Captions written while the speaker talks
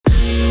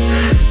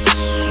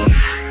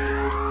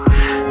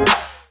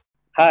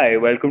Hi,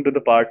 welcome to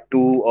the part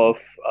two of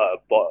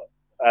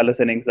Alice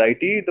and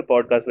Anxiety, the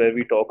podcast where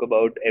we talk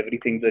about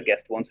everything the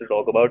guest wants to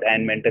talk about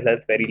and mental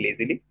health very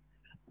lazily.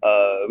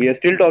 We are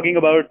still talking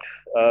about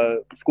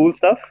school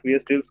stuff. We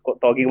are still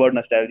talking about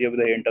nostalgia with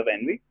a hint of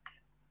envy.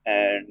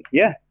 And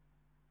yeah,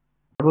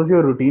 what was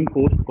your routine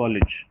post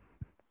college?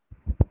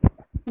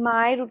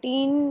 My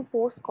routine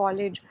post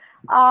college.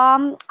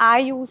 I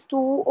used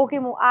to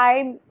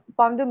I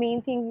One of the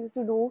main things I used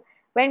to do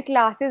when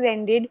classes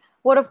ended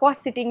were of course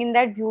sitting in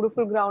that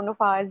beautiful ground of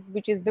ours,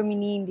 which is the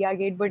mini India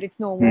Gate, but it's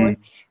no more.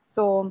 Hmm.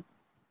 So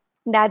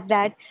that's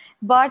that.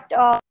 But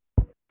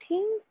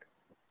think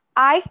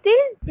I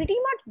still pretty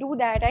much do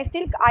that.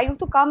 I used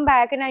to come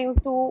back and I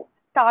used to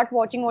start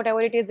watching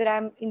whatever it is that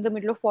I'm in the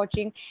middle of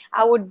watching.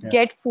 I would Yeah.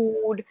 get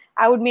food.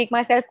 I would make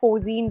myself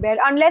cozy in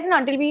bed unless and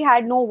until we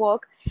had no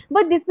work.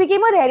 But this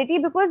became a rarity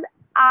because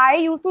I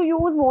used to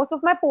use most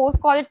of my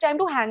post college time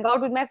to hang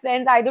out with my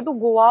friends, either to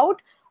go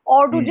out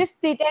or to Hmm.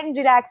 just sit and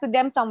relax with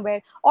them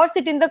somewhere or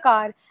sit in the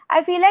car.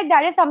 I feel like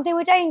that is something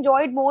which I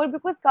enjoyed more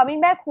because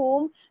coming back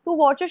home to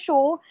watch a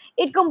show,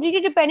 it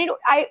completely depended.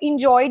 I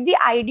enjoyed the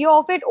idea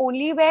of it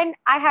only when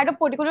I had a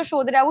particular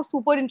show that I was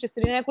super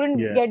interested in. I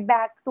couldn't Yeah. get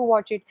back to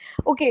watch it.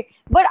 Okay,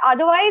 but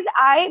otherwise,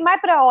 I my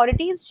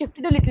priorities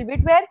shifted a little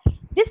bit where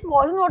this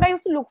wasn't what I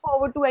used to look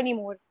forward to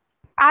anymore.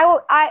 I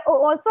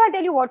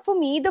tell you what, for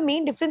me the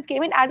main difference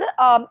came in as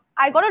a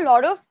I got a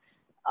lot of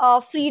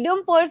freedom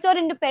first or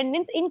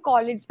independence in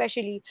college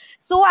especially.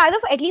 So as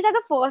of at least as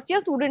a first year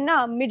student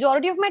now,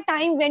 majority of my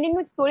time went into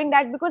exploring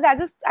that because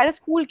as a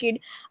school kid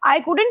I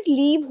couldn't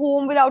leave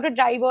home without a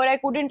driver. I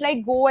couldn't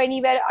like go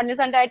anywhere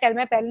unless until I tell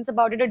my parents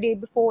about it a day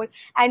before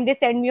and they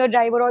send me a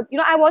driver, or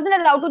I wasn't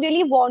allowed to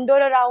really wander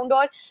around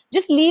or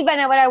just leave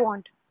whenever I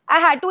want. I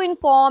had to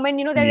inform, and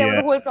there was Yeah.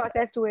 a whole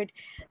process to it.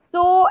 So,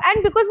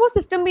 and because वो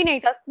system भी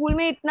नहीं था school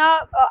में इतना,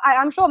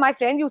 I'm sure my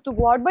friends used to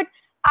go out, but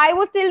I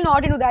was still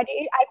not into that.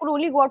 I could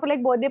only go out for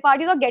like birthday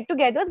parties or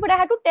get-togethers, but I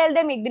had to tell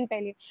them एक दिन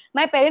पहले.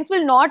 My parents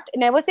will not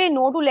never say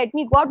no to let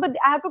me go out, but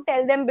I have to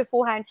tell them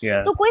beforehand.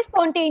 Yeah. तो कोई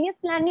spontaneous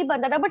plan नहीं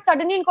बनता था, but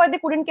suddenly इनको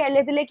they couldn't care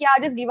less. Like, yeah,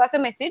 just give us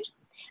a message.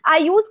 I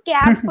used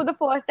cabs for the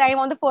first time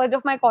on the first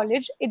of my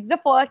college. It's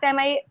the first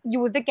time I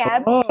used a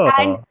cab,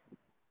 and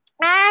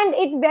Oh,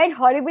 it went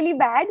horribly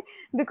bad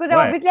because I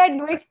why? obviously had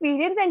no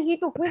experience, and he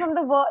took me from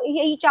the work.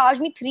 He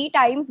charged me three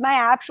times. My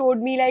app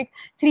showed me like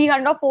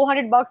 300 or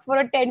 400 bucks for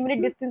a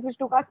 10-minute distance, which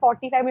took us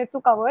 45 minutes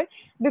to cover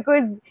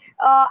because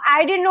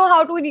I didn't know how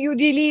to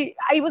really.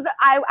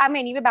 I'm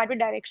anyway bad with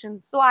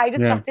directions, so I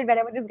just Yeah. trusted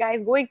wherever this guy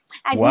is going,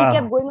 and he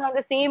kept Wow. going around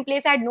the same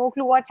place. I had no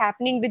clue what's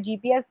happening. The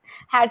GPS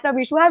had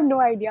some issue. I have no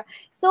idea.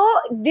 So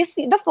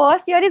the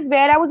first year is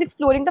where I was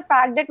exploring the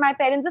fact that my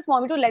parents just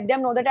want me to let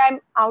them know that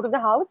I'm out of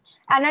the house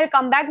and I'll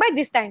come back by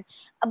this time.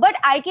 But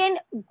I can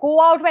go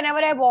out whenever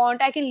I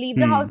want. I can leave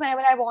the house Hmm.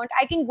 whenever I want.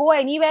 I can go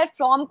anywhere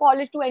from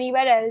college to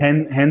anywhere else.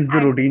 Hence the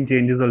And routine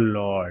changes a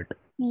lot.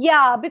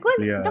 yeah,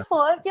 because the Yeah.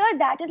 first year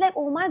that is like,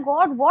 oh my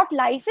God, what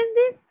life is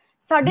this?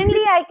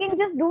 Suddenly I can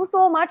just do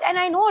so much.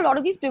 And I know a lot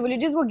of these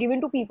privileges were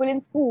given to people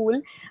in school,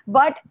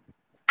 but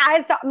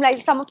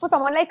for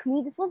someone like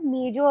me, this was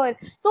major.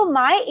 So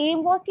my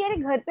aim was कि अरे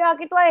घर पे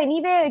आके तो I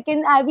anyway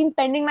can I've been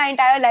spending my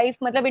entire life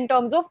मतलब in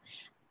terms of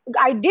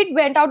I did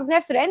went out with my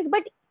friends,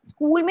 but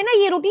school में ना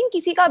ये रूटीन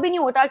किसी का भी नहीं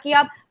होता कि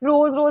आप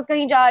रोज रोज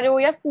कहीं जा रहे हो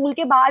या स्कूल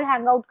के बाद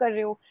हैंग आउट कर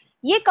रहे हो.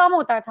 ये कम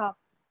होता था.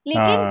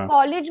 लेकिन हाँ.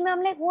 कॉलेज में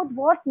हम like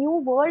what new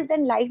world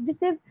and life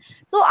this is.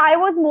 So I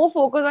was more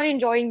focused on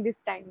enjoying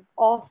this time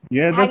of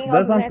Yeah, hanging out that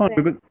with sounds my fun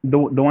friends. because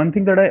the one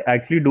thing that I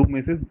actually do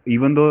miss is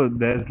even though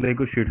there's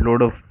like a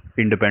shitload of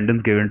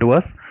independence given to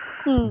us,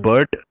 Hmm.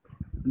 but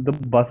the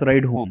bus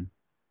ride home.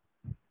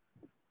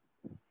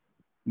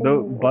 The Oh,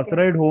 bus okay.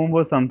 ride home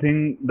was something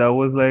that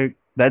was like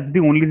that's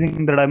the only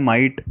thing that I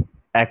might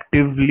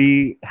actively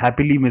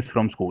happily miss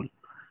from school.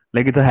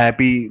 Like it's a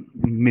happy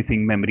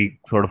missing memory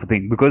sort of a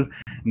thing because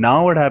now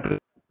what happens,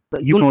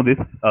 you know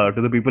this,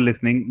 to the people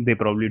listening, they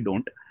probably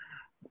don't.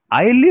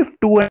 I live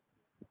 2 hours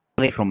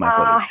away from my Ah,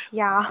 college.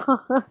 yeah.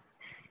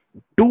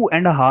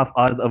 2.5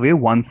 hours away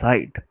one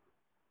side.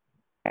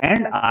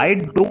 And That's I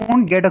crazy.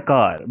 don't get a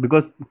car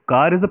because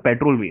car is a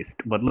petrol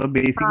waste. मतलब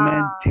basic मैं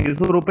Ah.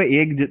 600 रुपए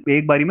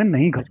एक बारी में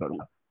नहीं खर्च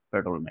करूंगा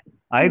petrol में.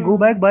 I go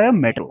Hmm. back by a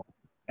metro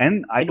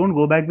and I don't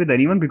go back with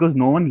anyone because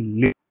no one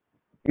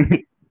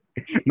lives.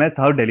 मैं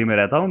साउथ दिल्ली में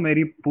रहता हूँ.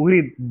 मेरी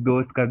पूरी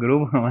दोस्त का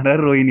ग्रुप हमारा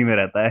रोहिणी में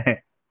रहता है.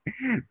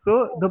 So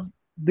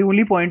the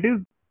only point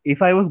is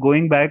if I was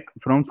going back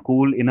from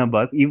school in a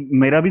bus,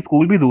 मेरा भी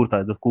स्कूल भी दूर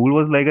था. The school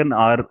was like an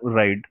hour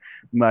ride.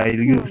 I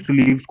Hmm. used to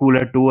leave school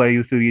at 2. I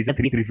used to reach at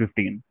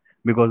 3:15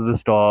 because of the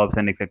stops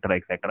and etc.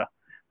 etc.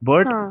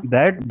 But Huh.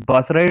 that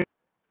bus ride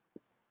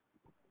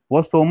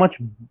was so much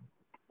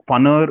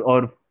funner, or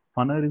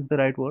funner is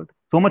the right word.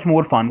 So much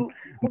more fun More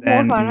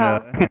fun, than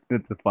huh?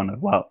 it's a funner.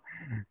 Wow.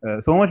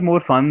 So much more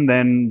fun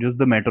than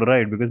just the metro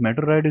ride because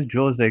metro ride is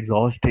just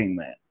exhausting,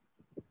 man.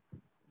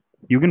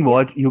 Yeah. You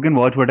can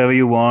watch whatever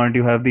you want.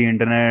 You have the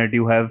internet.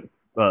 You have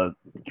uh,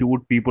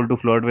 cute people to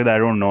flirt with. I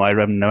don't know.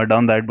 I've never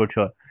done that, but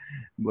sure.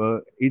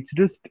 It's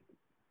just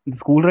The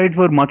school rides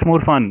were much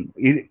more fun.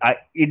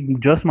 It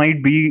just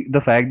might be the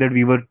fact that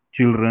we were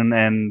children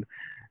and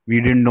we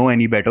didn't know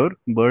any better.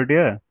 But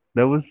yeah,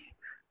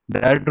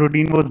 that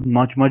routine was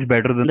much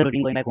better than the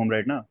routine going back home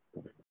right now.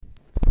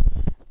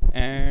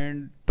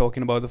 And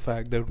talking about the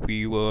fact that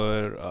we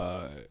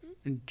were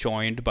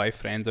joined by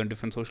friends on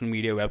different social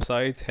media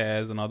websites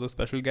has another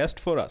special guest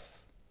for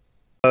us.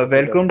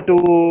 Welcome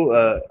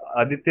to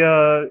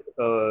Aditya.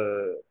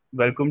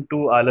 Welcome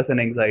to Alas and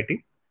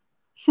Anxiety,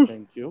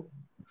 Thank you.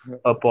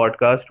 a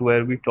podcast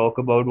where we talk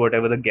about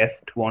whatever the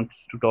guest wants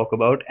to talk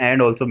about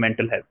and also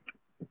mental health.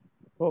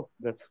 Oh,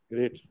 that's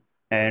great.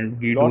 And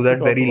we do Lot to that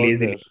talk very about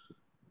there.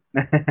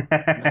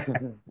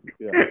 lazily.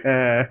 Yeah.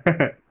 Uh,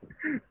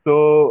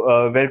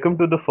 so, welcome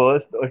to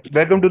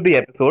the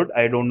episode.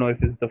 I don't know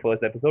if it's the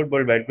first episode,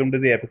 but welcome to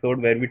the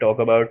episode where we talk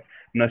about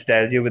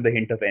nostalgia with a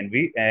hint of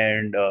envy.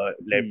 And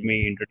let Hmm.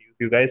 me introduce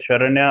you guys: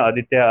 Sharanya,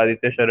 Aditya,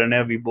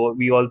 Sharanya.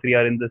 We all three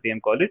are in the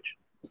same college,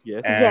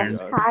 Yes, Yes, we and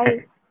are.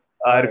 hi.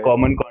 our Hi.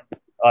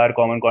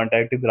 common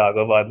contact is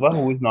Raghav Vadva,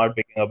 who is not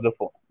picking up the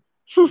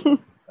phone.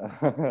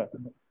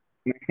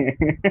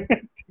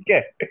 ठीक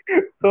है.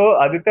 So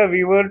Aditya,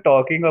 we were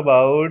talking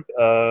about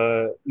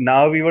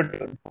now we were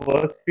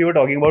first we were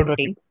talking about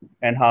routine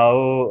and how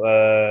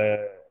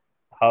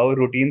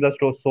routines are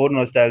so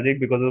nostalgic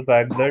because of the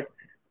fact that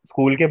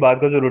school के बाद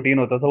का जो routine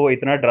होता था वो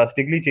इतना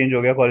ड्रास्टिकली चेंज हो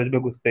गया कॉलेज में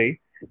घुसते ही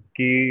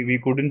कि we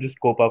couldn't just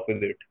cope up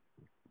with it.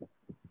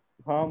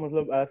 हाँ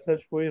मतलब एज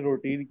सच कोई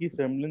रूटीन की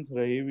सेमलेंस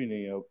रही भी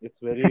नहीं अब.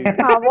 It's very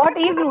What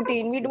is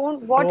routine? We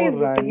don't. so What is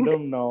routine?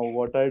 random now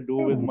what I do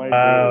with my day.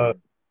 Wow.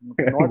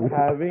 Not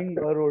having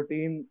a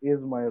routine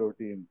is my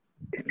routine.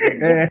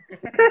 Yeah.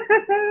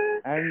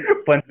 And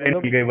punchline मिल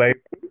मतलब गई भाई.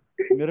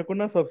 मेरे को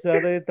ना सबसे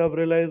ज्यादा ये तब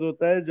रियलाइज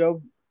होता है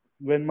जब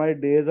when my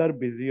days are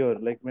busier,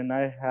 like when I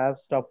have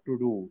stuff to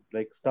do,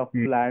 like stuff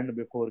planned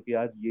before कि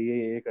आज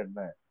ये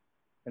करना है.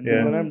 And then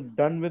Yeah. when Hmm. I'm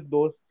done with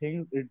those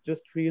things, it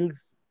just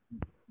feels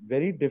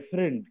very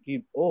different. कि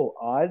oh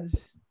आज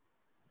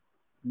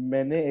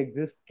मैंने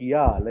exist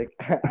किया, like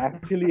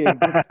actually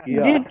exist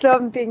किया. Did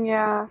something,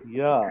 yeah.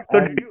 Yeah,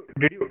 So and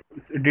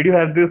did you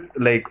have this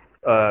like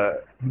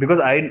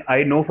because I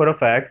know for a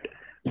fact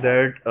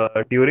that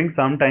during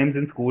some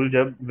times in school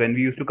when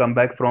we used to come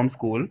back from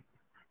school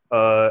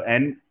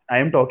and I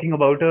am talking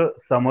about a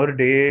summer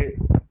day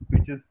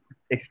which is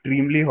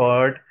extremely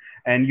hot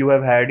and you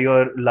have had your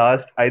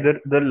last either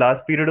the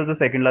last period or the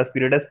second last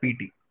period as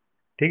PT.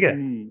 ठीक है.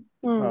 Hmm.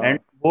 And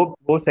हाँ.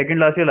 वो second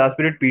last या last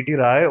period PT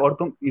रहा है और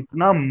तुम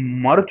इतना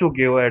मर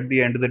चुके हो at the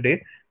end of the day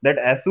that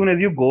as soon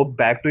as you go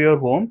back to your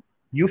home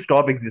you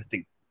stop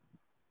existing.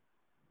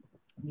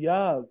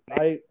 Yeah,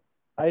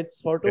 I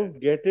sort of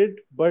get it,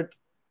 but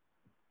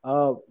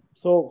uh,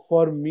 so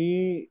for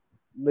me,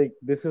 like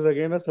this is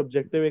again a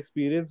subjective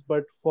experience,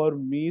 but for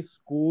me,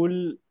 school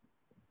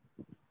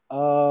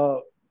uh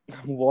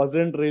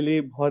wasn't really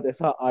बहुत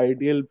ऐसा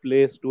ideal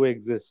place to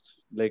exist.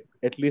 Like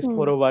at least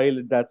for Hmm. a while,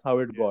 that's how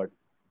it got.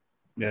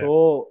 Yeah.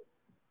 So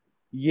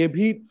ये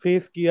भी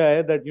face किया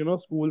है that you know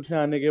school से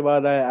आने के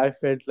बाद I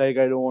felt like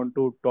I don't want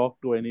to talk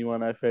to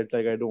anyone. I felt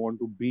like I don't want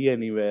to be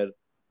anywhere.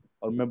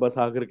 और मैं बस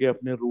आकर के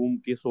अपने रूम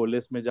की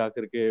सोलेस में जा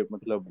करके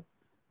मतलब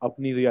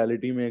अपनी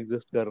रियलिटी में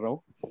एग्जिस्ट कर रहा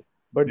हूँ.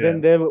 But Yeah. Then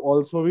there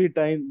also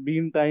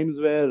been times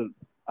where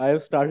I have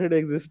started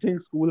existing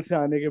school से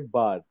आने के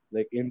बाद,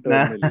 like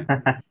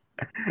internally,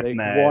 like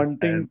Nice,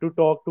 wanting nice. to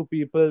talk to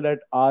people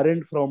that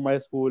aren't from my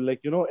school, like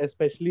you know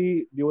especially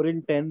during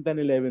 10th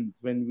and 11th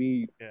when we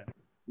Yeah.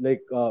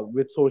 like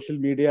with social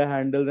media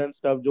handles and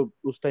stuff जो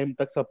उस time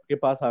तक सबके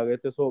पास आ गए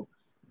थे. So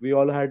we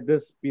all had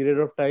this period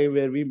of time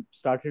where we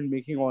started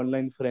making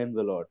online friends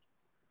a lot.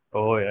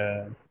 Oh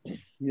yeah.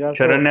 Yeah, so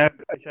Sharanya,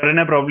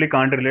 Sharanya probably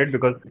can't relate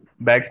because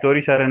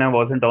backstory Sharanya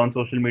wasn't on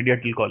social media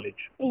till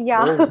college.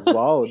 Yeah. oh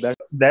wow,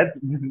 that That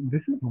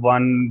this is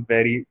one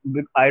very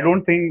I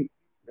don't think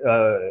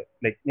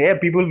like yeah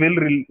people will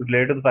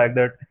relate to the fact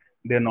that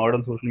they're not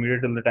on social media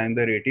till the time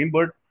they're 18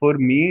 but for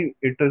me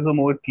it is a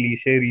more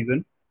cliche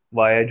reason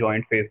why I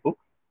joined Facebook.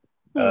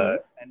 Hmm.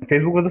 And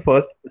Facebook was the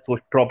first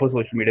proper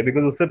social media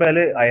because usse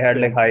pehle I had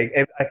like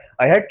same.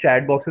 I had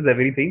chat boxes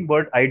everything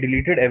but I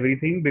deleted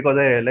everything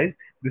because I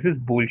realized this is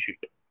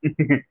bullshit.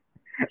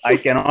 I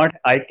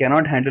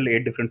cannot handle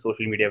 8 different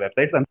social media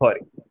websites. I'm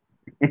sorry.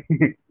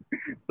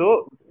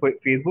 So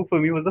Facebook for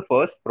me was the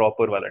first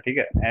proper wala, ठीक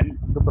है? And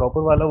the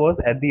proper wala was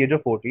at the age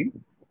of 14.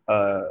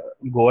 Uh,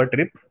 Goa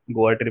trip,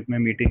 Goa trip में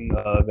meeting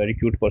a very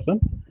cute person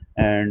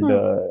and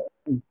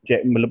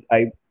Hmm. मतलब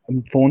I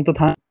phone तो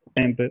था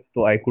time पे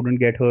तो I couldn't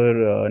get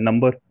her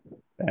number.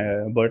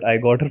 But I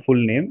got her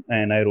full name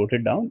and I wrote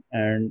it down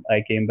and I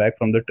came back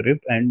from the trip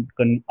and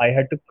I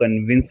had to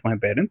convince my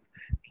parents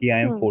कि I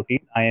am Hmm. 14,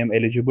 I am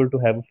eligible to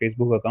have a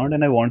Facebook account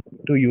and I want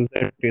to use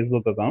that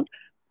Facebook account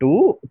to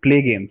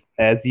play games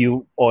as you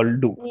all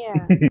do. Yeah.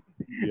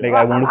 Like Yeah.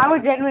 I Well, want to I play.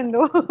 was genuine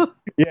though.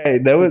 Yeah,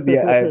 that was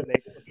yeah. I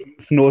like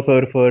Snow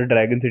Surfer,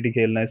 Dragon City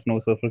खेलना है, Snow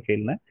Surfer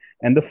खेलना है.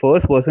 And the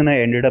first person I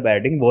ended up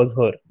adding was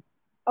her.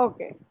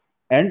 Okay.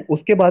 And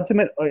उसके बाद से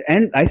मैं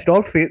and I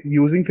stopped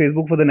using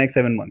Facebook for the next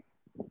 7 months.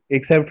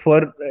 Except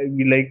for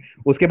like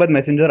उसके बाद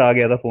मैसेंजर आ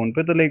गया था फोन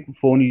पे, तो लाइक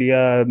फोन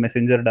लिया,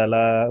 मैसेंजर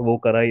डाला, वो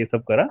करा, ये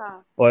सब करा,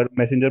 हाँ. और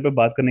मैसेंजर पे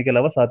बात करने के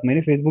अलावा 7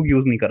 महीने फेसबुक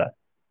यूज नहीं करा.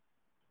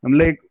 I'm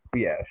like,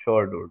 yeah,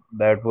 sure, dude.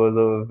 That was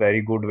a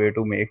very good way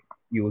to make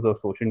use of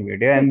social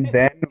media. And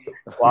then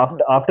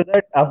after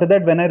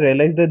that, when I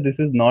realized that this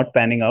is not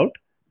panning out,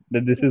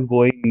 that this is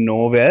going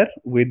nowhere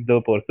with the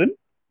person,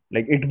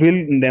 like it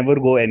will never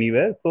go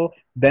anywhere. So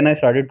then I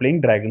started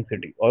playing Dragon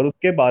City. और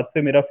उसके बाद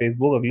से मेरा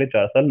Facebook अगले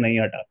 4 साल नहीं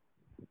हटा.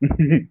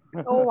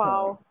 Oh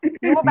wow.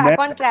 You were मैं back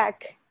on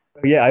track.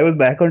 Yeah, I was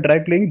back on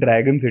track playing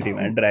Dragon City,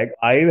 man.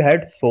 I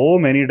had so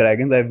many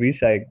dragons.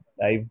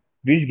 I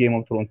wish Game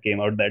of Thrones came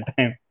out that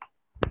time.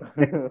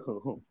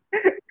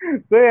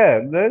 So yeah,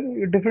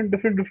 there different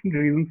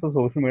reasons for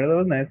social media. That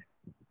was nice.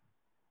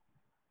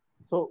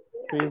 So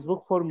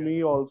Facebook for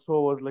me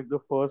also was like the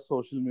first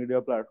social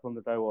media platform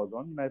that I was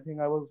on, and I think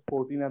I was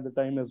 14 at the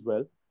time as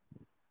well.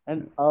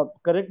 And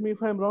correct me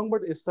if I'm wrong,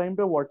 but इस time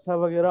पे WhatsApp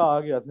वगैरह आ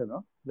गया था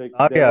ना? Like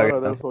there uh were गया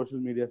other था. social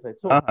media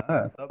sites. So हाँ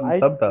हाँ,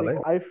 सब था भाई.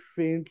 I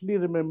faintly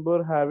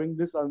remember having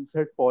this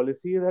unset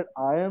policy that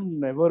I am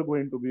never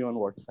going to be on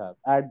WhatsApp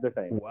at the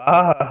time.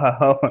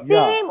 Wow.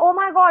 Yeah, Same. Oh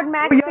my God, Oh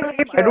Max yeah,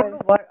 relate same. I don't here.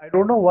 know why. I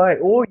don't know why.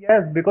 Oh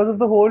yes, because of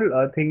the whole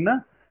thing, na?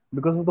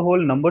 Because of the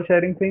whole number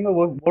sharing thing, or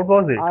what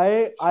was it?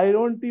 I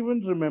don't even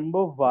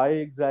remember why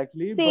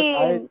exactly, but I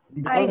Same.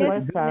 I because my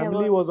just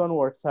family never. was on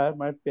WhatsApp,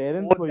 my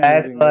parents Oh, were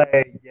that's using it. why.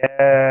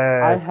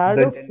 I Yes,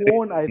 had the a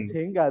phone, I generation.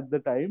 think, at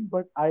the time,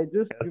 but I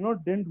just, Yes,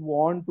 didn't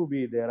want to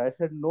be there. I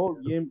said, no,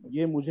 yes.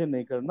 ye mujhe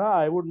nahi karna.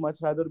 I would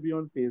much rather be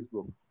on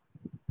Facebook.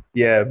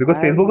 Yeah, because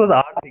Facebook And was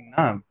our thing,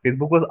 na?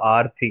 Facebook was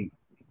our thing.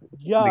 Like,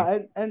 yeah,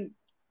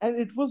 and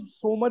it was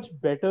so much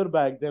better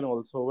back then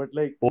also. But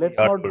like, oh let's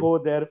yeah, not dude. go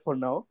there for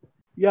now.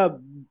 Yeah,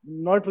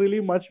 not really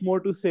much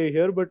more to say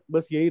here, but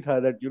bas yahi tha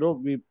that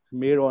we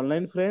made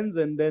online friends,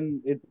 and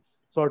then it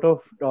sort of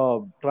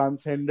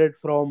transcended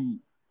from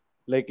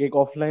like एक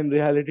offline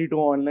reality to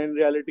online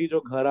reality जो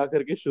घर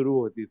आकर के शुरू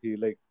होती थी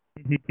like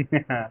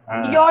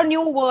Your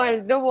new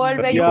world, the world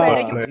where you felt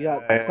like you could yeah,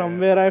 go.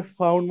 somewhere I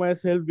found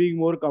myself being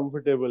more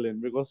comfortable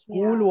in because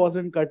school Yeah.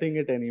 wasn't cutting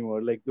it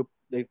anymore, like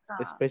हाँ.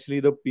 especially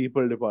the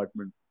people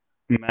department.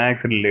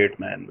 Max relate,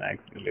 man. Max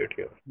relate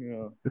here.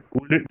 Yeah,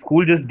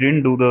 School just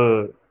didn't do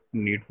the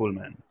needful,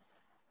 man.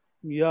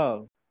 yeah,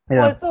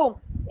 Yeah.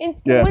 Also, in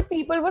Yeah. school,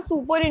 people were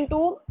super into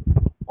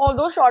all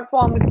those short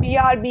forms,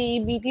 BRB,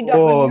 Oh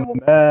BTW.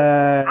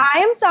 man. I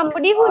am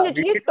somebody who We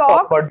literally need to talk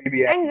talks about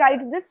BBM, and man.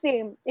 writes the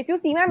same. If you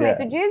see my Yeah.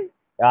 messages,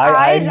 I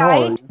I know.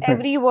 write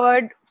every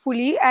word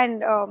fully,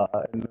 and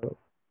I know.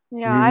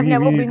 yeah, I've We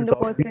never need been to the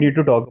talk. We person. need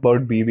to talk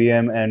about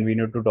BBM, and we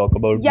need to talk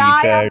about Yeah,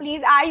 yeah, WeChat.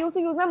 please. I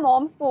used to use my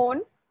mom's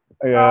phone.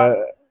 Uh,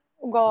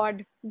 Um, God,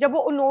 जब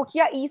वो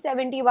Nokia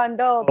E71,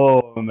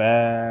 oh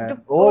man.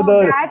 Oh, oh, the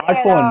that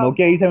smartphone. era.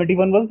 Nokia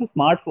E71 was the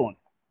smartphone.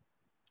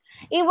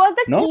 It was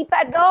the No?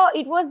 keypad.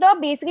 It was the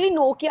basically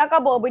Nokia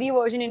का Burberry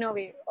version in a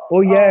way.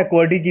 Oh yeah,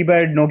 QWERTY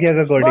keypad. Nokia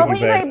का QWERTY Burberry,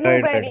 keypad. sorry,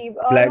 Right, right. Blueberry.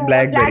 No,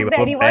 BlackBerry.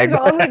 Blackberry. What's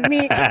wrong with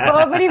me?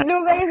 Burberry,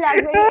 Blueberry,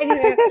 Blackberry.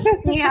 Anyway,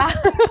 yeah.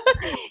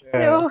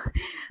 Yeah. So,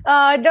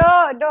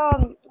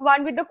 the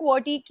one with the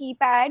QWERTY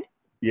keypad,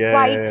 Yeah,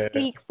 white yeah, yeah.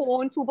 sleek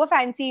phone, super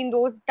fancy in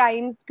those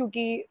times.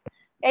 क्योंकि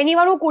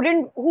anyone who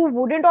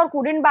wouldn't or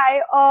couldn't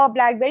buy a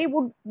BlackBerry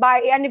would buy,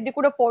 and if they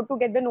could afford to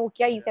get the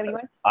Nokia E71,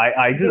 they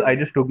I would.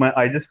 just took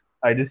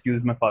I just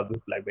used my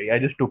father's BlackBerry. I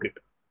just took it.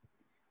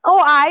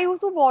 Oh, I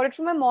used to borrow it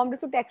from my mom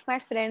just to text my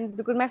friends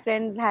because my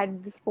friends had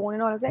this phone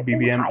and all. I was like, oh,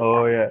 BBM. hi,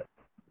 Oh yeah.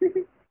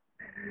 yeah.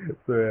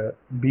 So yeah.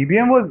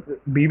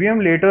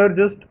 BBM later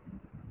just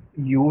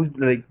used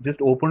like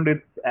just opened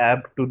its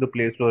app to the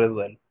Play Store as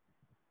well.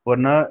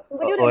 वरना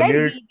But you realize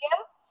earlier.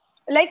 BBM,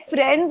 like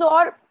friends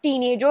or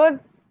teenagers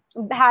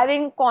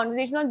having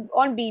conversation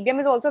on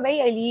BBM is also a very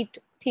elite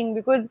thing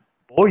because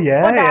Oh for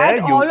yeah, yeah.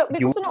 that You all you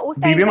because सुनो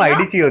उस time BBM पे ना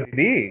ID चाहिए होती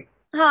थी.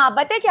 हाँ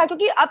पता है क्या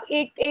क्योंकि अब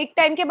एक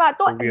टाइम के बाद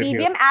तो So we are here.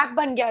 BBM app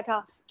बन गया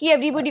था कि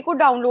एवरीबॉडी को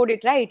डाउनलोड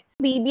इट राइट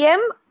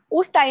BBM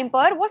उस टाइम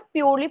पर was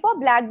purely for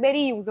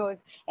BlackBerry users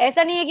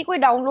ऐसा नहीं है कि कोई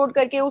डाउनलोड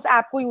करके उस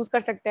ऐप को यूज कर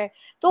सकता है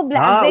तो हाँ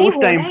ब्लैकबेरी उस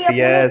टाइम होना ही पे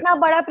अपने में यस. इतना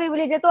बड़ा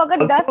प्रिविलेज है तो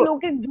अगर 10 ऑल्सो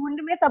लोग के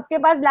झुंड में सबके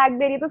पास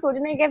ब्लैकबेरी तो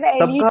सोचना है कैसा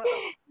सबका एलीट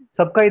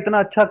सबका इतना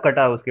अच्छा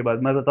कटा उसके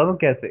बाद मैं बता दूं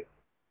कैसे.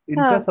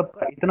 इनका हाँ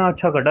सबका इतना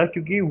अच्छा कटा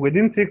क्योंकि with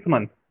in 6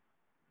 months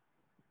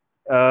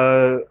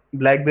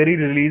BlackBerry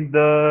release the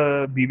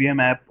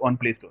BBM app on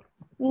play store.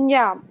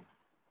 या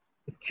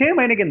 6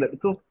 महीने के अंदर.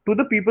 तो to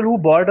the people who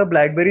bought a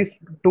BlackBerry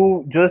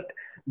to just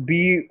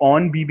be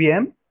on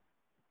BBM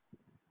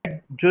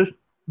just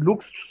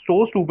looks so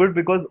stupid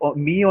because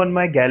me on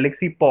my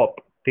Galaxy Pop,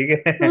 ठीक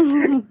है?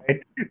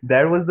 Right?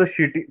 That was the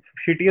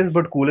shittiest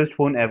but coolest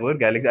phone ever.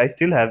 Galaxy. I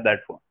still have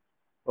that phone.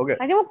 Okay.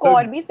 I think वो So,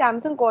 Corby,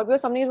 Samsung Corby or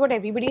something is what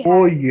everybody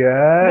oh had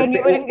yes, when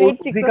we were in grade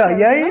उसी 6 or का 7,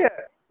 yeah, you know? yeah,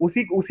 yeah.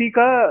 उसी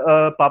का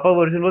पापा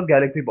version was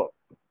Galaxy Pop.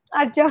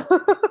 अच्छा.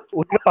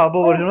 उसी का पापा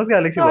Oh, version was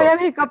Galaxy sorry, Pop.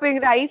 I'm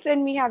hiccuping rice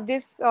and we have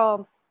this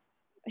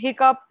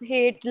hiccup,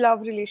 hate,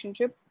 love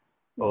relationship.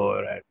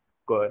 Alright,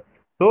 good.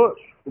 So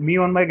me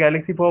on my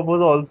Galaxy Pop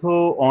was also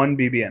on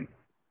BBM.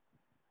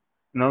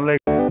 like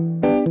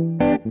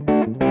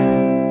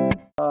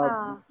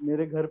हाँ.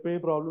 मेरे घर पे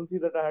problem थी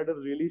that I had a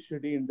really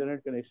shitty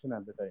internet connection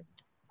at the time.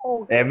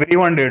 Okay.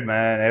 everyone did,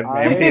 man.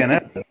 I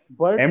MTNL,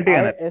 but I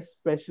MTNL.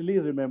 especially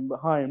remember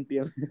हाँ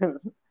MTN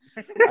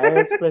I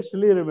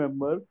especially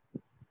remember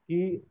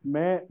कि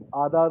मैं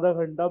आधा आधा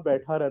घंटा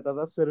बैठा रहता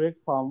था सिर्फ एक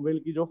फार्मवेल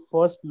की जो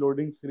फर्स्ट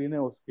लोडिंग स्क्रीन है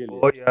उसके लिए.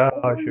 Oh yeah,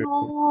 Oh shit.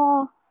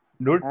 no.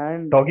 Dude,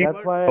 And talking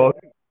that's about why talk,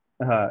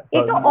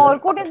 It's a yeah.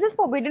 Orkut is this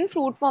forbidden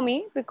fruit for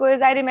me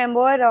because I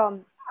remember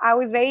I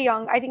was very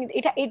young. I think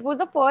it was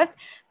the first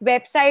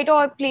website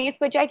or place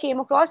which I came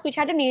across which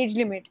had an age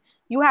limit.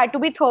 You had to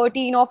be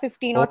 13 or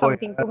 15 or Oh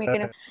something to make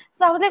yeah. an.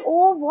 So I was like,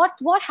 oh,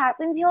 what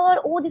happens here?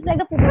 Oh, this is like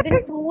the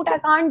forbidden fruit. I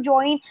can't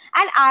join.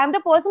 And I am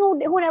the person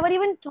who never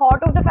even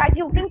thought of the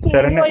fact you can change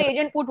Sharanya, your age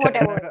and put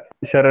Sharanya, whatever.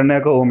 Sharanya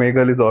का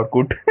Omegle is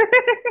Orkut.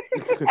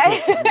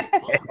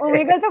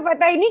 Omegle तो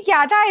पता ही नहीं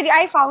क्या था.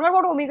 I found out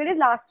what Omegle is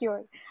last year.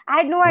 I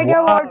had no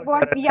idea Wow,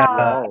 what yeah.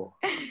 wow.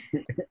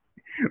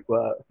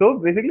 Wow. So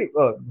basically,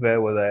 where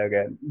was I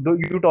again? Though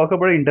you talk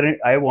about internet,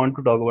 I want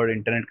to talk about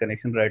internet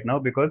connection right now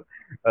because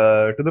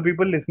to the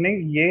people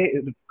listening,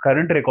 ये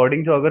current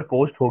recording जो अगर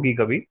post होगी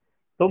कभी,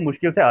 तो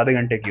मुश्किल से आधे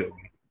घंटे की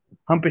होगी.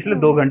 हम पिछले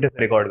 2 घंटे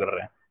से रिकॉर्ड कर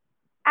रहे हैं.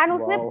 एंड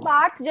उसमें Wow.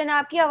 पार्थ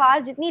जनाब की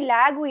आवाज जितनी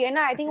लैग हुई है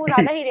ना, आई थिंक वो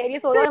ज्यादा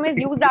हिलेरियस होगा और हमें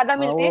व्यूज ज्यादा हाँ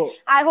मिलते वो हैं.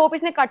 आई होप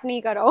इसने कट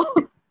नहीं करा हो.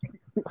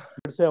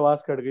 फिर से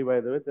आवाज कट गई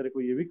बाय द वे तेरे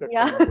को ये भी कट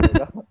या करना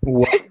पड़ेगा.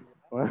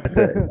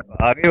 अच्छा,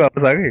 आ गई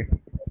वापस आ गई.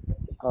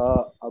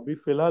 अभी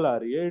फिलहाल आ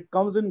रही है. It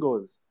comes and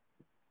goes.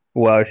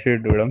 Wow,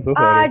 shit, dude, I'm so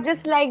sorry.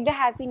 Just like the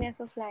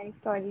happiness of life.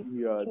 Sorry.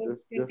 Yeah,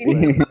 just like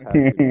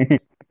happiness.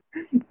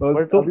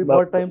 But तो अभी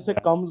बहुत टाइम से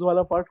comes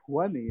वाला पार्ट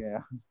हुआ नहीं है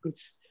यार.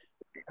 कुछ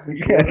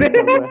कैसे?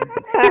 चल रहा है.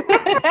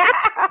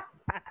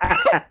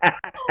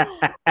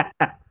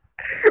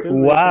 Still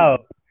Wow.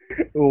 waiting.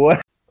 What?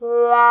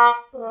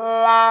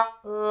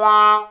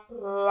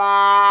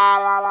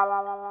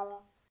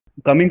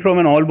 Coming from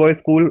an all boys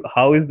school,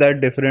 how is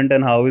that different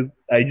and how is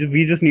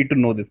we just need to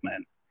know this,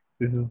 man.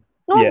 This is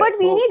No, yeah. but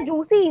we So need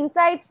juicy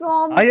insights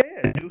from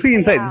Yeah, juicy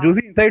insights, yeah,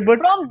 juicy insight, but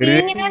from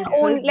being in juicy an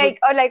own insights,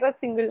 but like a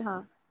single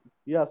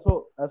yeah.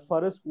 So as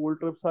far as school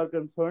trips are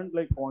concerned,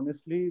 like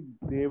honestly,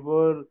 they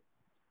were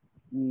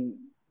mm,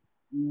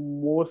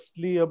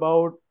 mostly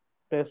about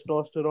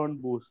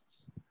testosterone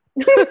boosts.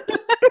 Oh my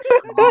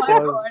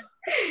Because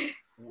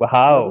god.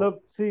 how? matlab,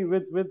 see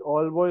with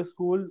all boys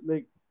school,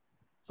 like,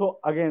 so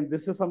again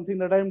this is something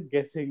that I'm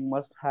guessing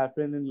must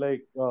happen in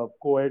like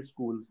co-ed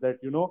schools, that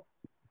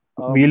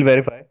We'll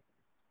verify.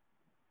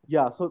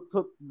 yeah, so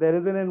there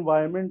is an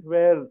environment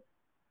where,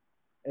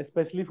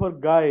 especially for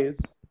guys,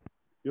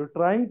 you're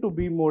trying to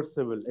be more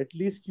civil. At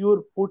least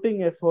you're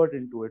putting effort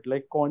into it,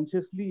 like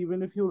consciously.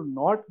 Even if you're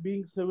not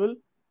being civil,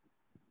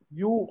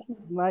 you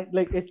might,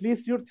 like, at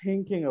least you're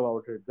thinking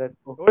about it, that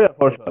Oh okay, yeah,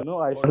 for like,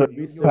 sure. I For sure. should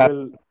be You have.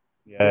 civil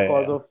Yeah,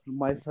 because yeah. of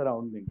my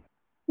surrounding.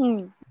 Hmm.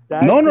 No,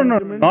 That no, no, no,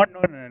 sentiment. not no,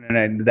 no, no,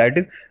 no. That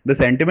is the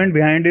sentiment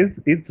behind is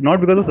it's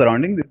not because of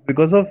surroundings, it's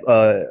because of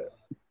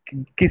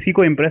किसी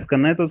को impress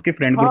करना है तो उसके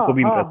friend group को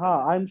भी impress करना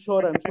है. I'm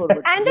sure, but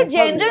And the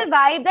जैसा general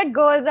vibe that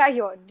girls are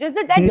here. Just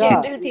that yeah,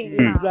 general thing.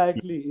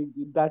 exactly.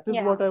 That is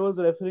Yeah. what I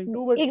was referring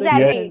to, but like, the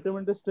Exactly.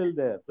 sentiment is still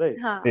there, right?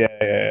 हाँ.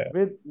 Yeah,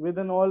 yeah,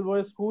 With an all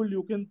boys school,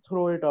 you can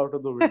throw it out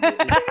of the window.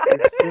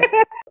 It's just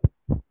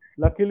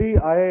luckily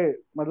I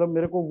मतलब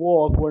मेरे को वो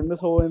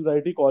awkwardness और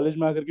anxiety college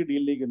में आकर के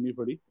deal नहीं करनी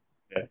पड़ी,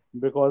 yeah.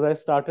 because I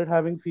started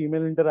having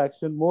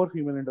more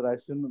female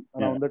interaction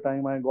Yeah. around the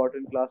time I got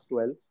in class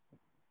 12,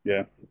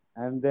 Yeah.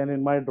 and then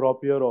in my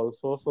drop year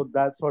also. So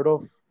that sort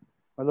of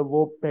मतलब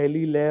वो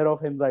पहली layer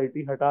of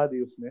anxiety हटा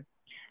दी उसने.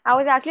 I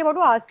was actually about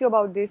to ask you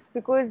about this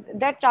because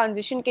that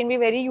transition can be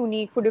very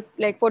unique for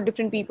like for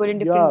different people in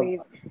different Yeah,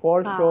 ways.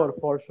 for हाँ. sure,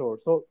 for sure.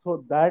 So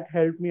that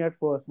helped me at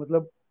first.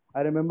 मतलब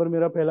I remember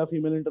मेरा पहला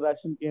female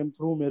interaction came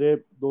through मेरे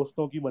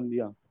दोस्तों की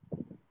बंदियां.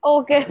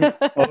 Okay.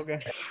 Okay.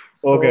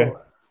 So Okay.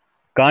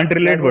 Can't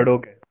relate, that but was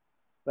okay.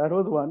 that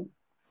was one,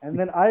 and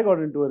then I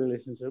got into a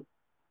relationship,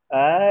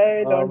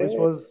 I don't which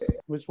know. was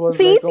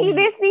See, like see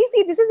this,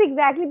 see, this is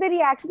exactly the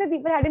reaction that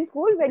people had in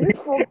school when you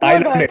spoke to I a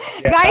learned girl. it.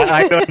 Yeah, Guys.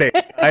 I learned it.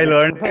 I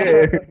learned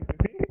it.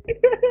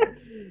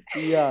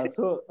 yeah.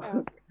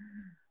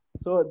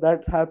 So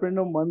that happened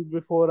a month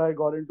before I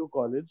got into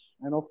college,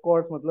 and of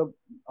course मतलब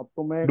अब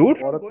तो मैं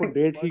Dude, औरत को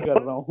date ही कर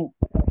रहा हूँ.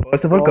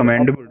 first of all, तो अब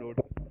commendable, dude.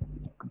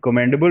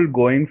 Commendable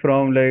going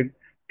from like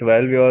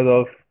 12 years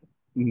of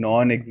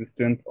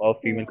non-existence of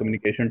female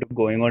communication to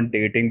going on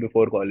dating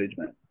before college,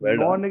 man. Well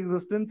done.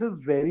 non-existence is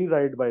very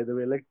right, by the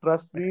way. Like,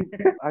 trust me,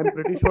 I'm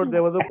pretty sure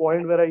there was a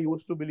point where I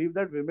used to believe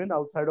that women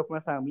outside of my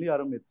family are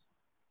a myth.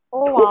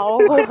 Oh wow.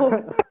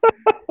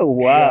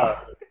 Wow. Yeah.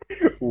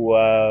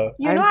 Wow.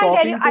 You And know, I'll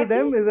tell you, talking to I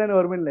them think. is an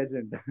urban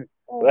legend.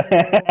 Oh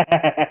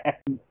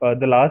no.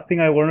 The last thing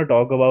I want to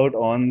talk about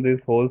on this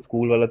whole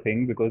school wala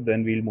thing, because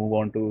then we'll move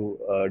on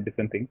to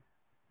different things.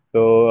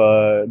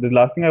 So the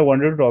last thing I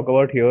wanted to talk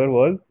about here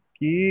was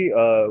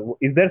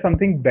is there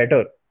something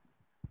better?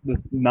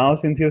 Now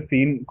since you've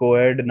seen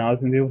co-ed, now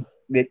since you've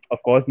of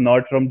course,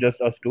 not from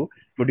just us two,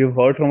 but you've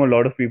heard from a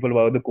lot of people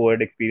about the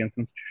co-ed experience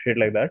and shit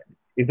like that.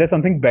 Is there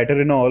something better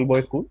in an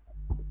all-boys school?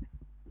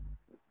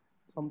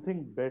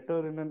 Something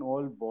better in an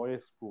all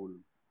boys school.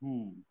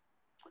 Hmm.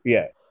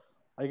 Yeah,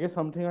 I guess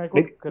something I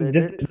could like credit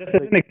just as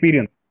like an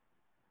experience.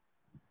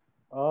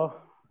 uh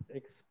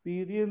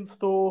experience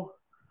to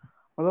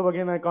Matlab,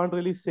 again, I can't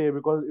really say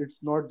because it's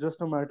not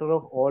just a matter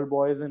of all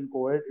boys and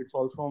co-ed. It's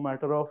also a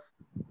matter of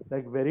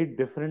like very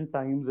different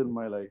times in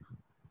my life.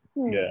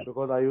 Hmm. Yeah,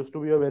 Because I used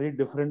to be a very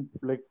different,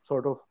 like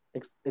sort of,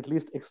 at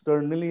least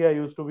externally, I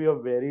used to be a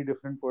very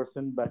different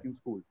person back in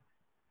school.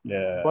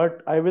 yeah.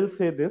 But I will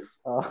say this: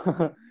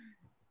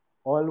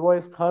 all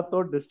boys था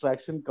तो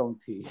distraction कम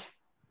थी.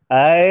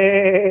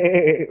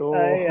 I, तो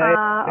I,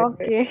 Ah, I,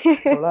 okay.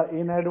 थोड़ा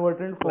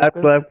inadvertent clap,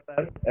 focus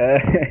clap,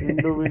 clap.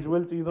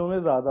 individual चीजों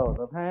में ज्यादा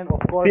होता था. And of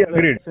See, course, like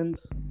agreed.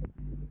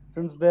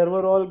 since there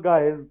were all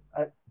guys,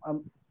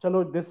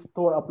 chalo, this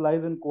to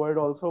applies in co-ed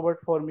also,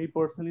 but for me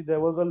personally, there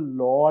was a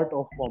lot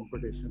of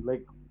competition,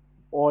 like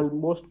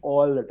almost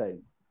all the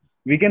time.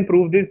 We can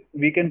prove this.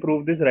 We can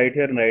prove this right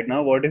here and right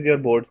now. What is your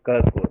board's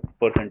का score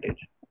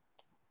percentage?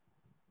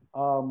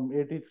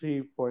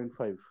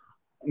 83.5.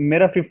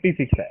 मेरा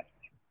 56 है.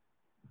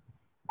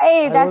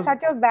 Hey, I that's was,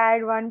 such a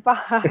bad one,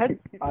 Paarth.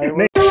 I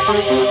was, नहीं,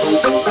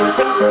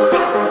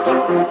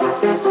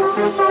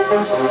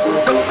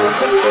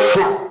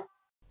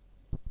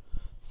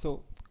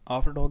 So,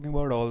 after talking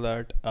about all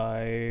that,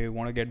 I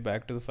want to get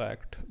back to the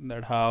fact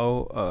that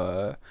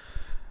how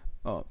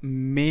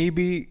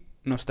maybe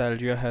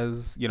nostalgia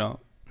has,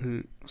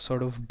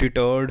 sort of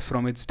deterred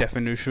from its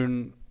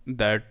definition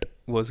that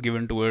was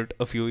given to it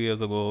a few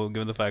years ago,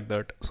 given the fact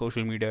that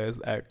social media is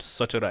at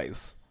such a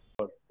rise.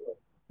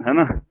 है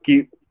ना कि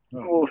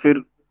uh, वो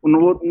फिर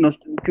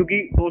क्योंकि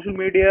social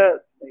media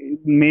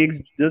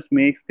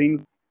makes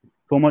things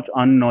so much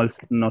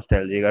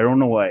nostalgic. I don't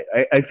know why.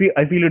 I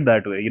feel it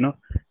that way.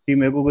 कि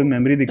मेरे को कोई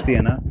मेमोरी दिखती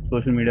है ना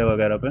सोशल मीडिया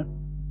वगैरह पे,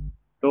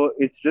 तो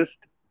it's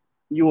just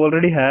you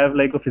already have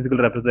like a physical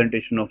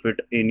representation of it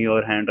in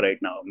your hand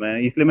right now.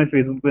 मैं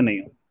फेसबुक पे नहीं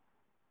हूँ.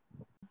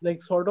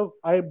 like sort of,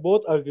 I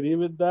both agree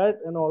with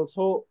that and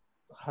also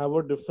have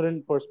a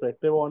different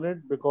perspective on it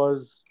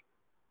because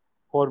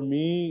for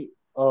me,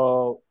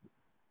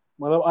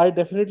 I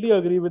definitely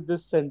agree with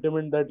this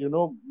sentiment that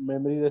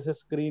memories as a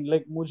screen.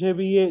 Like, मुझे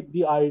भी ये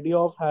the idea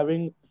of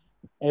having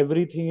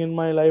everything in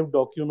my life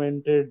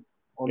documented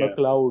on a Yeah.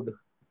 cloud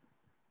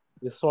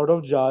is sort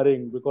of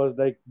jarring because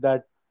like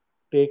that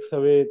takes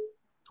away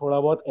thoda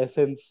bahut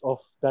essence of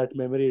that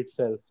memory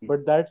itself.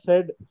 But that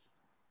said,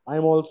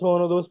 I'm also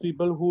one of those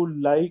people who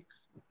like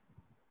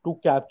to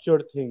capture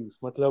things.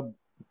 Matlab,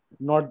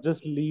 not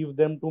just leave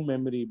them to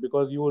memory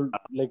because you will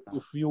like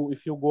if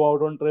you go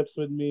out on trips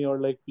with me or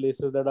like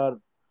places that are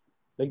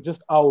like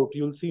just out,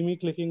 you'll see me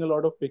clicking a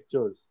lot of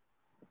pictures.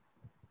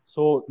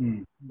 So Hmm.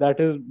 that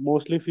is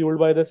mostly fueled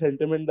by the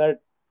sentiment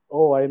that,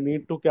 oh, I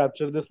need to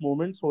capture this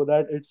moment so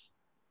that it's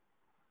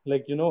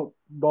like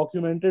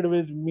documented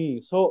with me.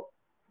 So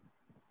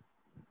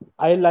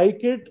I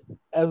like it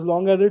as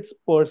long as it's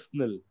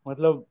personal.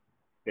 Matlab,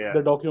 Yeah.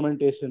 the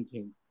documentation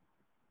thing,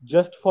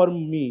 just for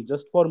me,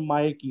 just for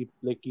my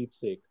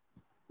keepsake.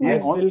 Yeah. I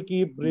Hmm. On still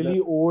keep the really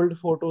old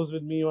photos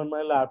with me on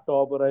my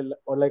laptop,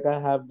 or like I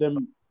have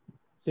them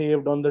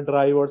saved on the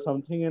drive or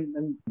something.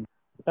 And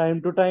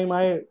time to time,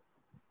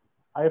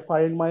 I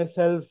find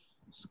myself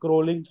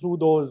scrolling through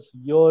those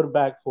year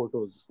back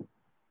photos,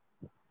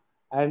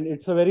 and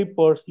it's a very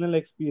personal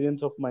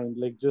experience of mine.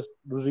 Like just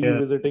yeah.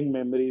 revisiting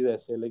memories, I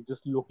say, like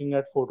just looking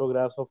at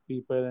photographs of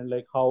people and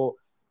like how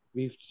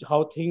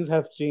things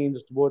have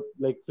changed, both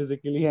like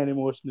physically and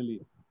emotionally.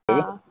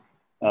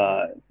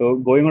 Ah. So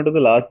going on to the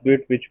last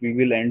bit, which we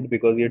will end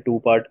because ये two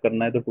part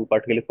करना है, तो two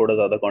part के लिए थोड़ा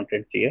ज़्यादा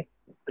content चाहिए.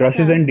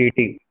 Crushes हाँ. and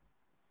dating.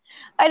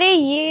 अरे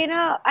ये ना,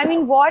 I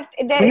mean, what?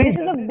 नहीं, This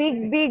is a नहीं, big,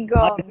 big.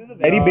 this is a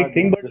very Yeah, big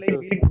thing, but this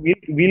like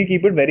is we'll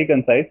keep it very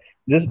concise.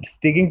 Just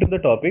sticking to the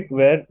topic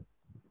where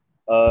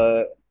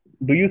uh,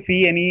 do you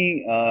see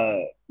any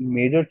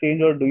major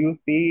change, or do you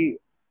see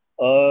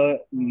a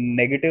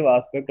negative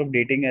aspect of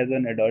dating as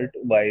an adult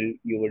while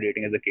you were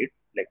dating as a kid?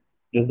 Like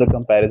just the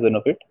comparison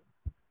of it,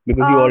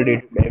 because you all Um,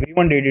 dated,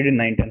 everyone dated in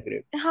 9th, 10th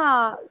grade.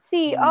 हाँ,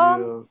 see,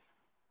 yeah.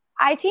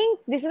 I think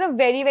this is a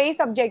very, very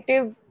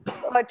subjective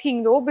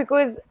thing though,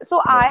 because so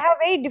Yeah, I have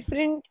very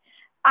different.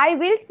 I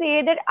will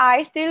say that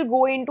I still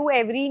go into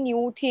every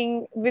new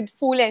thing with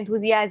full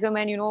enthusiasm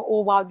and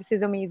oh wow, this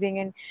is amazing,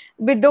 and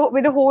with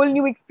the whole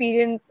new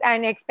experience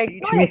and expect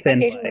teach not me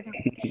expectation,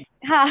 senpai.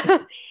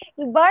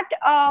 but but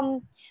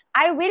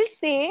I will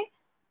say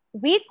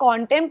we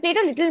contemplate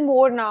a little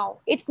more now.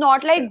 It's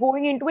not Yeah, like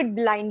going into it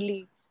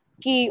blindly.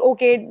 Ki,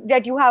 okay,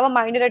 that you have a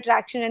minor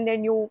attraction and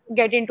then you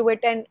get into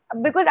it. And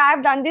because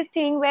I've done this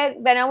thing where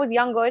when I was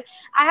younger,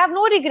 I have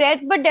no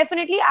regrets, but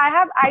definitely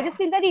I just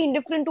feel very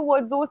indifferent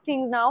towards those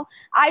things now.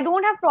 I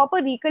don't have proper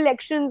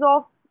recollections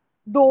of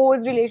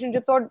those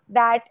relationships or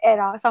that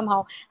era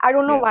somehow. I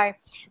don't know yeah, why.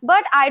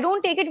 But I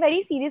don't take it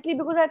very seriously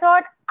because I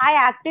thought I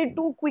acted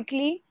too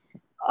quickly.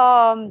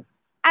 Um,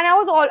 And I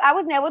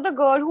was never the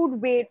girl who'd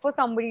wait for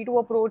somebody to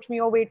approach me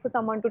or wait for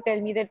someone to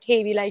tell me that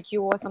hey we like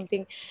you or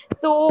something.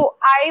 So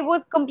I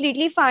was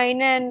completely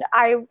fine, and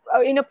I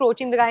in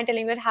approaching the guy and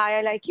telling that hi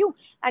I like you,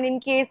 and in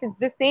case it's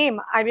the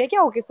same I'd be like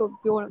yeah okay so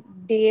you want to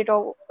date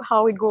or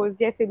how it goes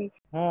जैसे भी.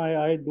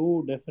 I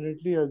do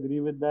definitely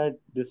agree with that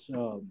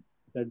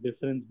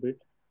difference bit.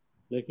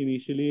 Like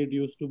initially, it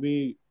used to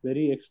be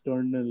very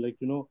external, like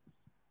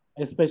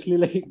especially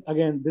like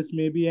again, this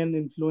may be an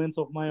influence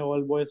of my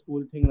all boy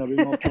school thing rubbing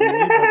off on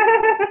me,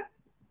 but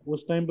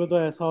उस time पे तो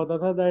ऐसा होता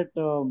था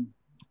that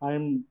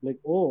I'm like,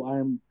 oh,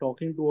 I'm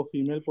talking to a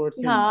female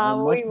person, I हाँ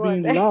वही must be बोल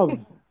in रहे love.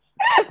 हैं.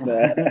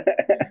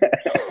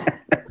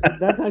 So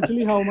that's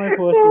actually how my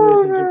first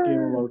relationship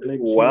came about. Like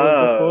she was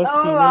the Wow. first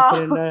Oh female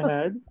friend wow. I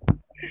had,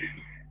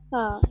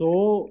 हाँ.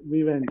 so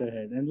we went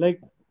ahead and like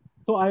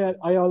so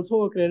I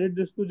also credit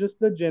this to just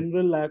the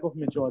general lack of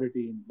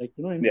maturity in like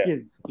in Yeah.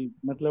 kids कि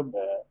मतलब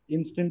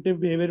instinctive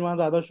behavior वहाँ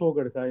ज़्यादा show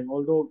करता है,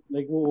 although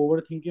like वो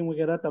overthinking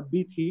वगैरह तब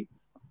भी थी,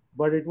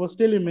 but it was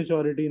still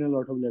immaturity in a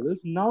lot of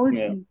levels. Now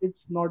Yeah.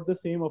 it's not the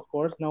same, of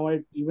course. Now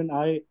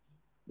I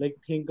like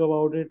think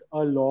about it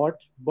a lot,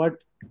 but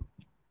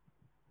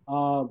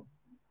uh,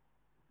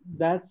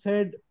 that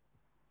said,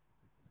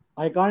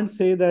 I can't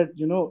say that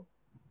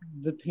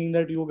the thing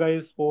that you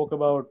guys spoke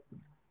about,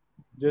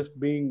 just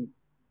being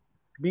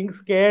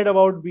scared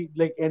about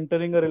like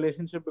entering a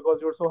relationship because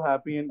you're so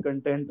happy and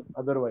content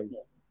otherwise.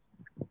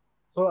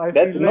 So I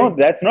That's feel no, like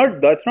that's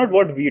not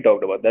what we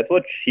talked about. That's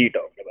what she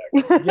talked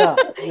yeah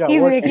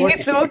He's what making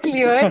it so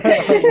clear.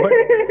 what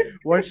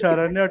what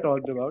Sharanya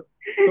talked about.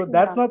 So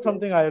that's Yeah. not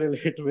something I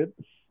relate with.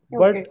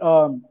 Okay.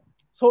 But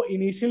so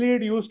initially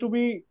it used to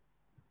be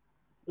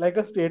like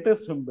a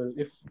status symbol.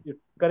 If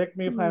correct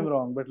me if I'm Hmm.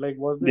 wrong, but like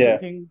was this a about. Yeah.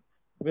 thing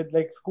with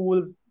like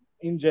schools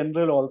in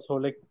general also,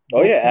 like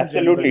Oh yeah, books in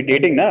absolutely. general?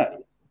 Dating, na?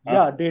 Huh?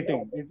 Yeah,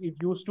 dating. It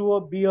used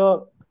to be a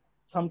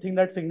something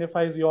that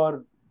signifies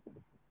your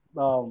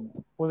You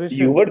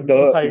position were in the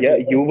yeah,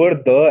 society. you were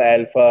the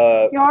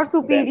alpha Your then.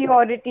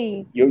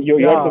 superiority. Your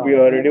Yeah,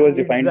 superiority was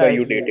defined by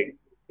you exactly, dating.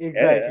 Yeah,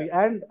 yeah. exactly.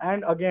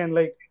 And again,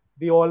 like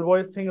the all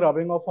boys thing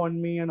rubbing off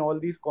on me and all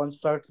these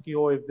constructs. Ki,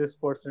 oh, if this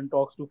person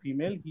talks to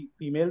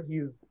females,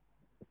 he's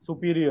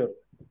superior.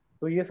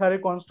 So ये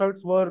सारे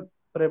constructs were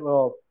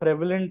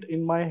prevalent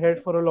in my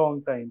head for a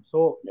long time.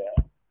 So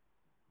Yeah.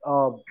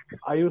 uh,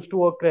 I used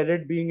to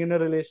credit being in a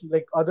relation,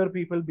 like other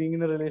people being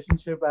in a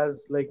relationship as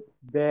like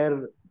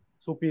their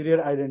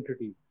superior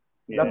identity.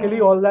 Yeah. Luckily,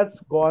 Hmm. all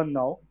that's gone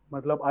now.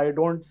 Matlab, I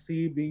don't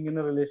see being in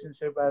a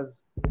relationship as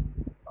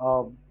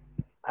um,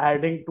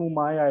 adding to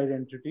my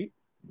identity.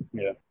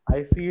 Yeah.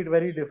 I see it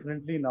very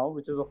differently now,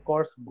 which is of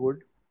course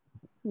good.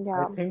 I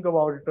Yeah. think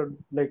about it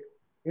like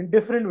in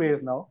different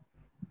ways now.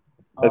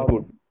 That's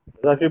good. Um,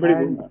 That's actually pretty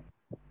good, and man.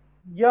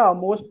 या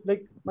most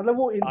like मतलब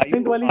वो Are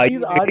instinct you वाली are चीज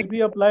you आज dating? भी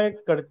apply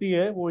करती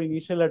है, वो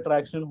इनिशियल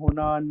अट्रैक्शन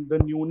होना and the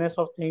newness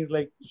of things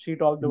like she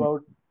talked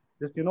about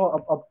just Yeah.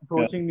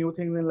 approaching new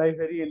things in life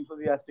very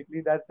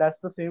enthusiastically. That's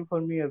the same for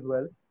me as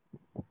well.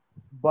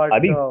 But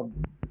Adi,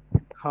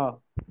 huh,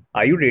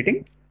 are you dating?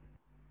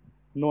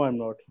 no, I'm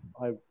not.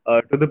 I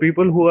To the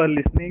people who are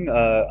listening,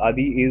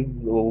 Adi is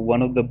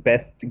one of the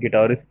best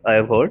guitarists I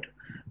have heard,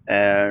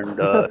 and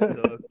the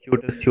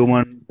cutest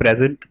human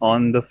present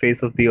on the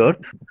face of the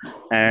earth.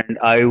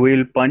 And I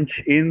will punch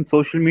in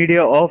social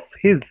media of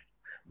his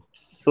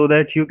so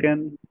that you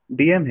can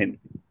DM him.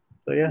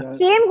 So yeah. yeah.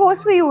 Same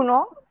goes for you,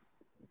 no?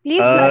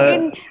 Please plug Uh,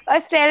 in a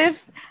self.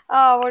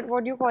 What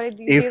do you call it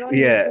these if days on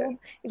yeah, YouTube?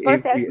 It's called a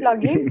if self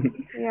plugging.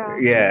 Yeah.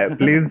 yeah,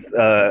 please.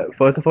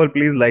 First of all,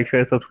 please like,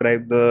 share,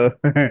 subscribe the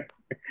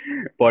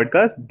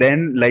podcast.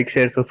 Then like,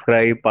 share,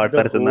 subscribe Paarth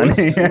The host.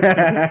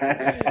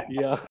 Tarachandani.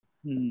 Yeah.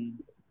 Hmm.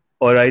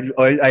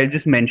 I'll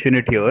just mention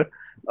it here,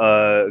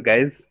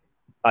 guys.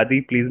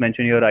 Adi, please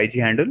mention your IG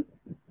handle.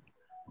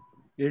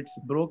 It's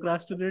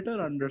procrastinator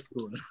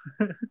underscore.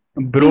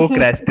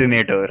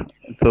 Procrastinator.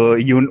 So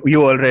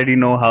you already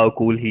know how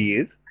cool he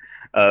is.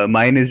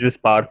 Mine is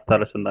just Parth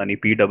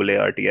Tarachandani,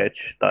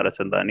 P-A-A-R-T-H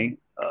Tarachandani.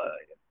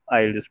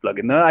 I'll just plug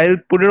in. I'll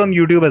put it on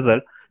YouTube as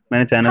well.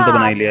 मैंने channel तो बना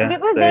हाँ, ही लिया है.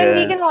 because So then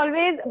we yeah. can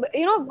always,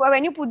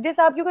 when you put this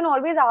up, you can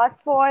always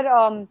ask for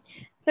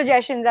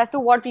suggestions as to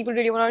what people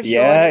really want to hear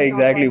Yeah, and talk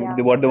exactly. about.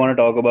 Yeah. What they want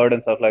to talk about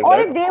and stuff like Or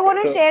that. if they want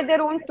to So, share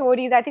their own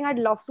stories, I think I'd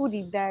love to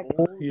read that.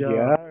 oh Yeah.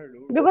 yeah,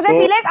 dude. Because So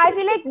I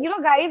feel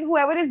like, guys,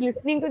 whoever is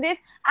listening to this,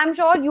 I'm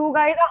sure you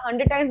guys are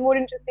 100 times more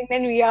interesting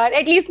than we are.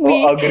 At least oh, me.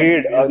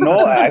 agreed. Yeah. No,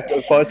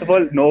 first of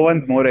all, no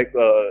one's more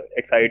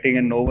exciting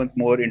and no one's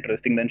more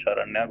interesting than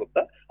Sharanya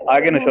Gupta. I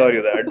can assure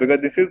you that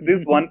because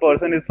this one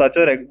person is such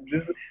a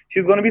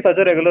she's going to be such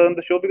a regular on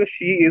the show because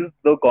she is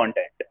the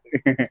content.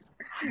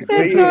 तो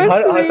That's ये so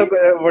हर सब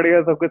sweet.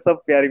 बढ़िया सब कुछ सब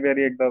प्यारी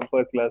प्यारी एकदम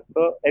first class.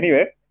 So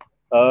anyway,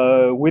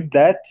 with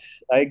that,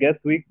 I guess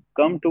we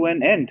come to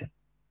an end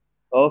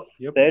of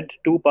Yep. said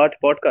two-part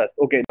podcast.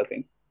 Okay,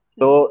 thing.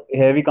 So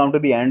here we come to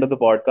the end of the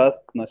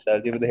podcast,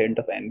 nostalgia with a hint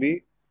of envy.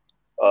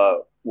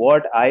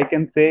 What I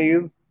can say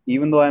is,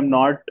 even though I'm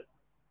not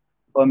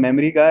a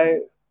memory guy,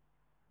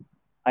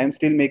 I'm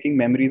still making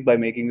memories by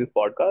making this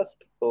podcast.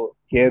 So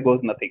here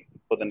goes nothing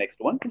for the next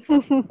one.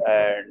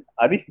 And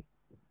Adi,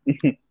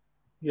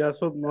 Yeah,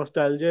 so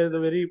nostalgia is a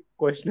very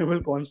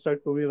questionable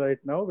construct to me right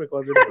now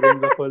because it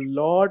brings up a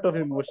lot of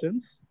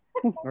emotions.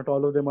 Not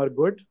all of them are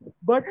good,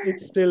 but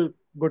it's still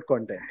good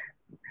content.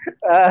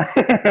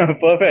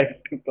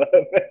 perfect,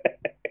 perfect.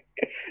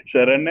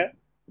 Sharanya,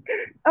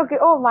 Okay,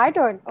 oh, my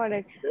turn. All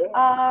right.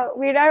 yeah,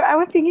 Wait, I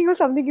was thinking of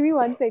something. Give me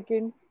 1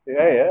 second.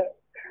 yeah, yeah.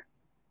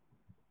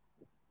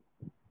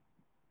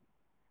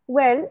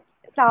 Well,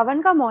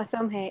 सावन का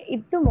मौसम है.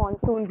 It's the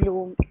monsoon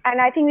bloom,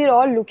 and I think we're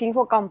all looking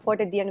for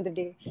comfort at the end of the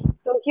day.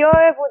 So here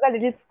was a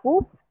little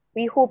scoop.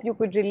 We hope you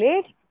could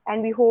relate,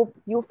 and we hope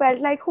you felt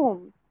like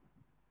home.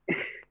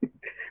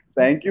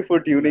 Thank you for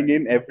tuning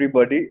in, Nice.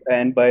 everybody.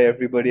 And by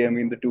everybody, I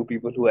mean the two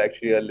people who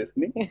actually are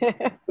listening.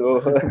 If So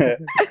they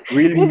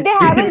we'll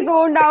haven't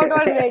zoned out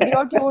already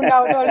or tuned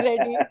out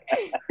already.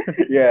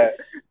 yeah.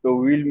 So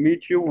we'll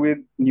meet you with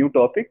new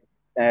topics.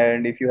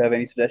 And if you have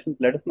any suggestions,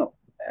 let us know.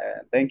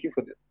 Thank you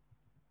for this.